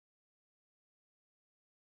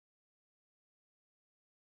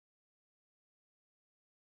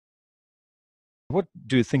What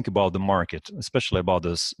do you think about the market, especially about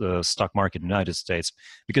the stock market in the United States?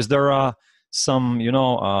 Because there are some,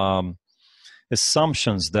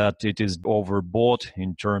 assumptions that it is overbought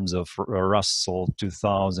in terms of Russell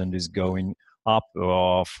 2000 is going up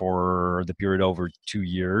for the period over 2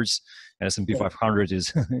 years, and S&P 500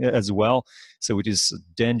 is as well. So it is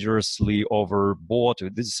dangerously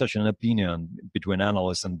overbought. This is such an opinion between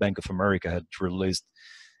analysts, and Bank of America had released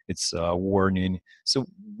its warning. So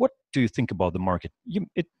what do you think about the market?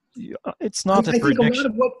 It's not a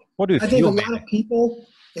prediction. What do you feel? I think a lot of people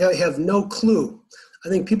have no clue. I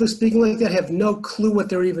think people speaking like that have no clue what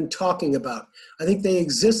they're even talking about. I think they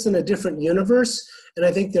exist in a different universe, and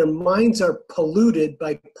I think their minds are polluted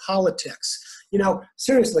by politics.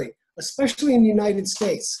 Seriously, especially in the United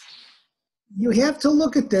States, you have to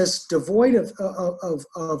look at this devoid of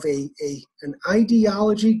an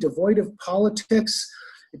ideology, devoid of politics.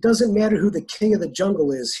 It doesn't matter who the king of the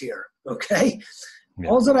jungle is here, okay? Yeah.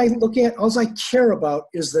 All that I look at, all I care about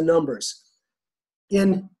is the numbers.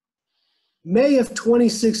 In May of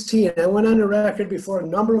 2016, I went on the record before a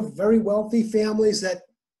number of very wealthy families that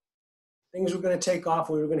things were going to take off.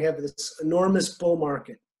 We were going to have this enormous bull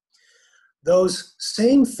market. Those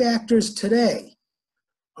same factors today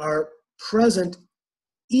are present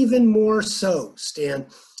even more so, Stan.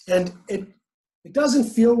 And it doesn't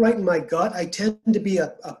feel right in my gut. I tend to be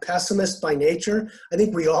a pessimist by nature. I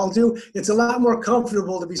think we all do. It's a lot more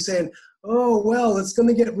comfortable to be saying, oh, well, it's going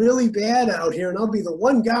to get really bad out here, and I'll be the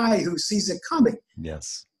one guy who sees it coming.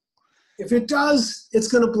 Yes. If it does, it's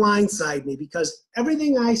going to blindside me because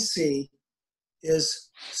everything I see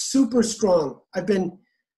is super strong. I've been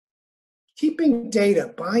keeping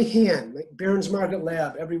data by hand, like Barron's Market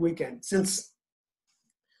Lab, every weekend since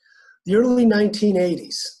the early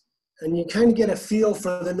 1980s. And you kind of get a feel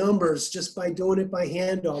for the numbers just by doing it by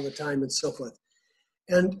hand all the time and so forth.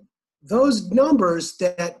 And those numbers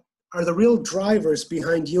that are the real drivers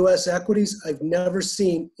behind U.S. equities I've never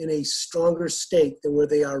seen in a stronger state than where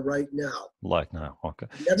they are right now. Like now, okay.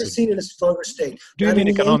 Never seen it in a stronger state. Do you mean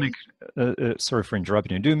economic, sorry for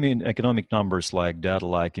interrupting you, do you mean economic numbers like data,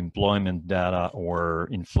 like employment data or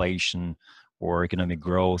inflation or economic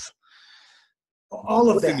growth? All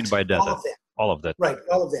of that. What do you mean by data? All of that. All of that. Right,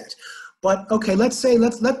 all of that. But okay,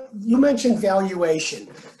 you mentioned valuation.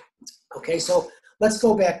 Okay, so let's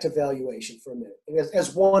go back to valuation for a minute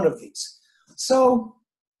as one of these. So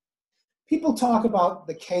people talk about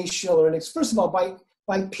the Case-Shiller index. First of all, by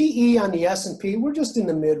PE on the S&P, we're just in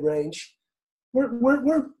the mid-range. We're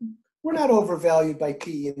not overvalued by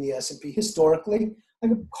PE in the S&P historically. I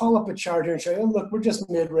could call up a chart here and show you, look, we're just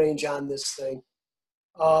mid-range on this thing.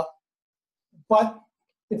 But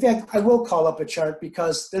in fact, I will call up a chart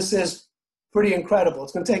because this is pretty incredible.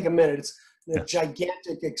 It's going to take a minute. It's a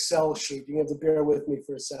gigantic Excel sheet. You have to bear with me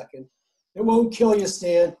for a second. It won't kill you,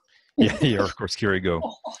 Stan. Yeah, of course. Here we go.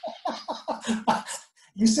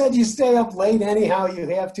 You said you stay up late anyhow. You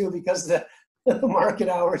have to because of the market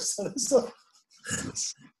hours. So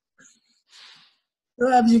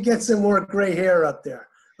you get some more gray hair up there.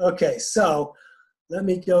 Okay, so let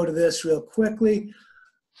me go to this real quickly.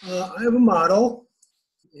 I have a model,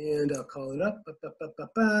 and I'll call it up.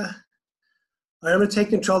 I'm going to take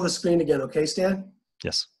control of the screen again, okay, Stan?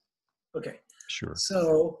 Yes. Okay. Sure.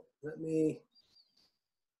 So let me,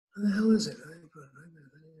 where the hell is it?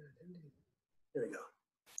 There we go.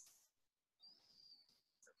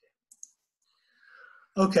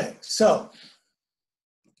 Okay, so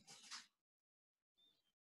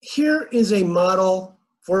here is a model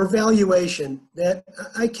for valuation that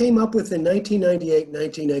I came up with in 1998,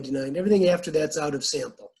 1999. Everything after that's out of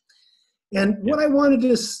sample. And what I wanted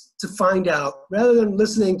to find out, rather than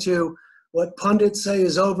listening to what pundits say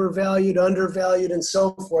is overvalued, undervalued, and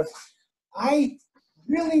so forth, I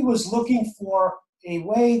really was looking for a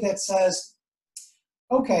way that says,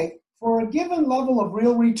 okay, for a given level of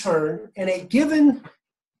real return and a given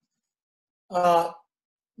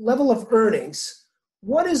level of earnings,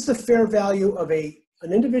 what is the fair value of an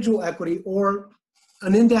individual equity or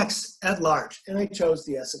an index at large? And I chose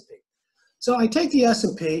the S&P. So I take the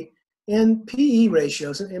S&P and PE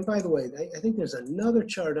ratios, and by the way, I think there's another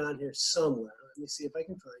chart on here somewhere. Let me see if I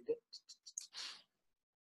can find it.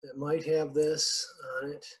 That might have this on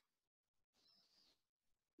it.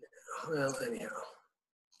 Well, anyhow,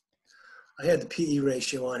 I had the PE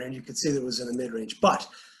ratio on it, and you could see that it was in the mid-range. But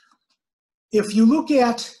if you look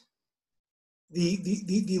at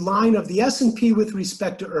the line of the S&P with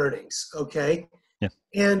respect to earnings, okay, yeah,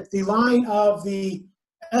 and the line of the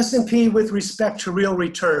S&P with respect to real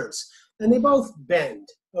returns, and they both bend,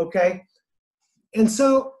 okay? And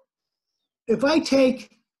so if I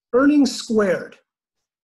take earnings squared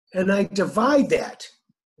and I divide that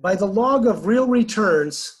by the log of real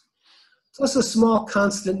returns plus a small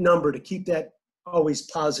constant number to keep that always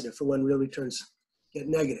positive for when real returns get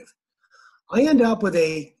negative, I end up with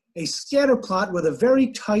a scatter plot with a very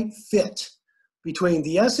tight fit between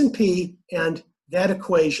the S&P and that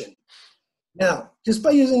equation. Now, just by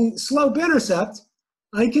using slope-intercept,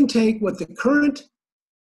 I can take what the current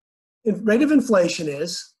rate of inflation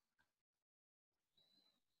is,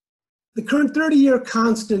 the current 30-year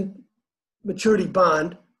constant maturity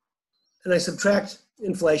bond, and I subtract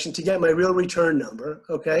inflation to get my real return number,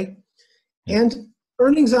 okay? And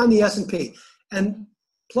earnings on the S&P, and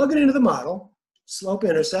plug it into the model,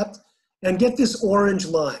 slope-intercept, and get this orange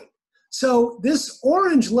line. So this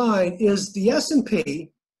orange line is the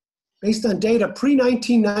S&P based on data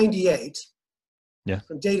pre-1998,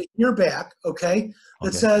 from data year back, okay,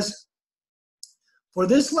 that says for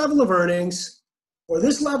this level of earnings, for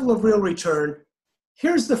this level of real return,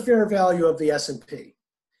 here's the fair value of the S&P.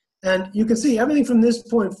 And you can see everything from this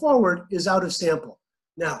point forward is out of sample.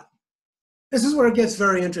 Now, this is where it gets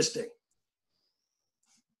very interesting.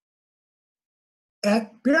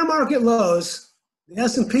 At bear market lows, the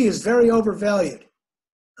S&P is very overvalued,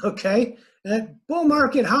 okay? At bull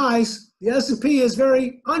market highs, the S&P is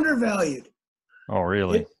very undervalued. Oh,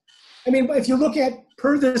 really? If you look at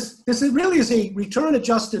this really is a return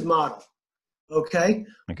adjusted model, okay?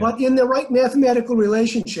 But in the right mathematical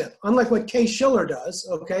relationship, unlike what Case-Shiller does,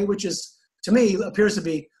 okay, which is, to me, appears to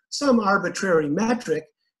be some arbitrary metric.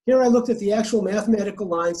 Here I looked at the actual mathematical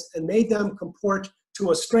lines and made them comport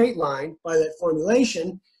to a straight line by that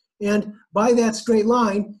formulation. And by that straight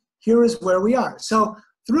line, here is where we are. So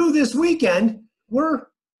through this weekend,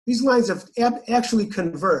 these lines have actually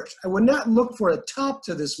converged. I would not look for a top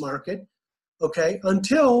to this market, okay,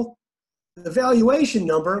 until the valuation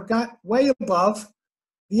number got way above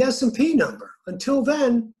the S&P number. Until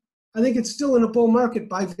then, I think it's still in a bull market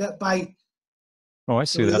by Oh, I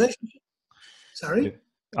see that. Sorry?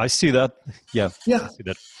 I see that. Yeah. Yeah. I see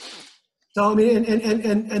that. So,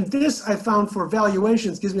 and this I found for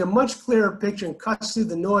valuations gives me a much clearer picture and cuts through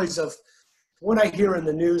the noise of what I hear in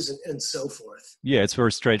the news and so forth. Yeah, it's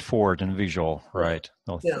very straightforward and visual, right?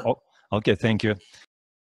 Yeah. Okay, thank you.